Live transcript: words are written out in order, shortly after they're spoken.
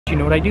You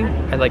know what I do?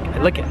 I lick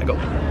it. I go,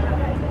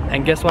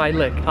 and guess what I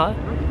lick, huh?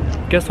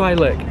 Guess what I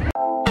lick?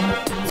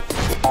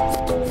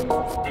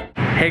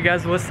 Hey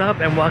guys, what's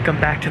up? And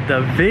welcome back to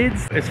the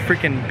vids. It's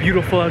freaking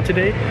beautiful out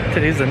today.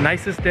 Today's the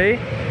nicest day.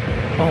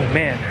 Oh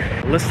man.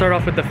 Let's start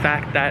off with the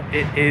fact that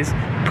it is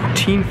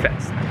Poutine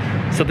Fest.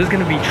 So there's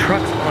gonna be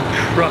trucks on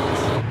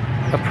trucks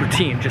of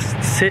poutine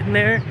just sitting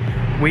there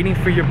waiting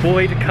for your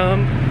boy to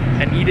come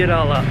and eat it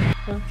all up.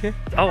 Okay.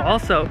 Oh,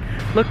 also,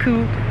 look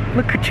who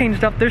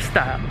changed up their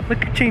style.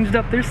 Look who changed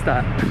up their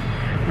style.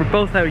 We're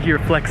both out here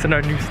flexing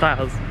our new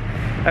styles.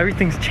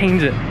 Everything's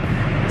changing.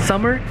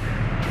 Summer,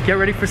 get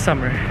ready for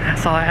summer.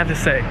 That's all I have to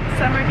say.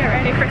 Summer, get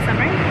ready for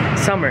summer?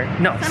 Summer.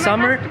 No,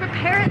 summer. Has to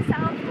prepare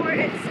itself for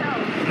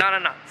itself.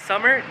 No.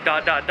 Summer, ...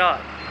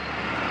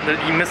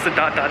 You missed the ...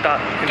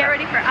 Get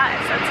ready for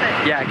us,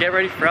 that's it. Yeah, get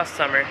ready for us,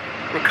 summer.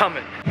 We're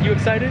coming. You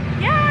excited?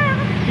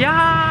 Yeah!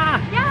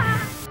 Yeah!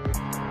 Yeah!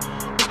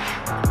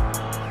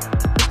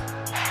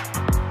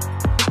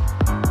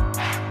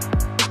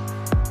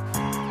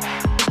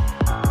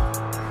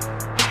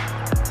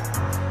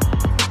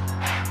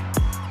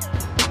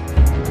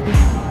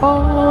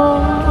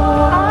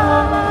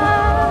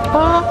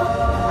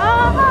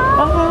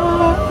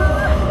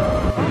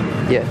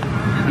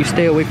 Yeah, you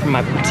stay away from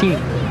my poutine.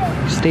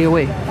 Stay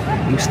away.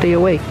 You stay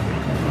away.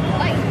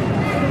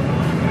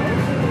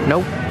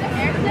 Nope.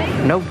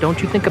 Nope,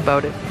 don't you think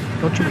about it.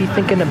 Don't you be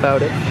thinking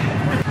about it.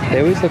 They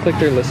always look like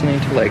they're listening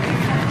to like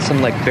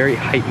some like very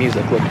hype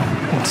music. Look.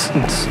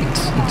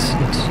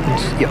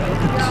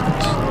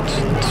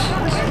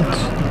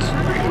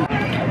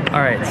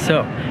 Alright,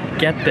 so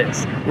get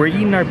this. We're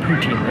eating our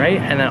poutine, right?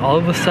 And then all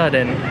of a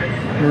sudden,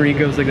 Marie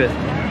goes like this.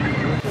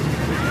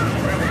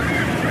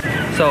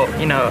 So,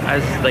 you know,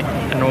 as like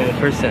a normal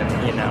person,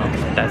 you know,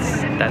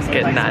 that's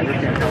getting that.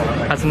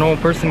 As a normal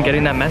person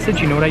getting that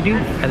message, you know what I do?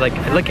 I lick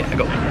it. I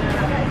go,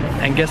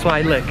 and guess what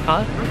I lick,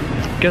 huh?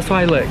 Guess what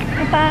I lick?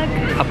 A bug.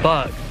 A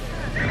bug.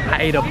 I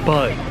ate a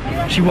bug.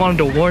 She wanted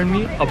to warn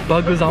me a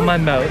bug was on my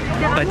mouth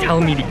by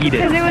telling me to eat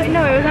it. Because it was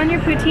on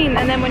your poutine,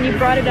 and then when you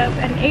brought it up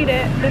and ate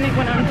it, then it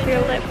went onto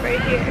your lip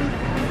right here.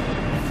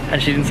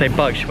 And she didn't say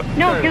bug, she went,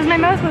 no, because my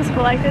mouth was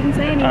full, I couldn't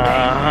say anything.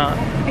 Uh-huh.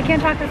 I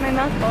can't talk with my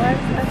mouth full,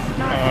 that's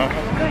not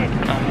good.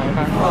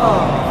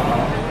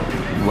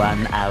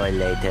 1 hour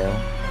later.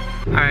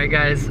 Alright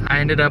guys, I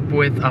ended up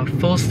with a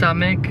full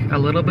stomach, a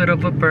little bit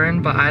of a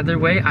burn, but either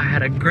way, I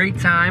had a great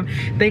time.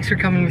 Thanks for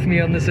coming with me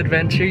on this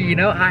adventure. You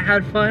know, I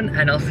had fun,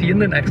 and I'll see you in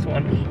the next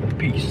one.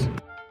 Peace.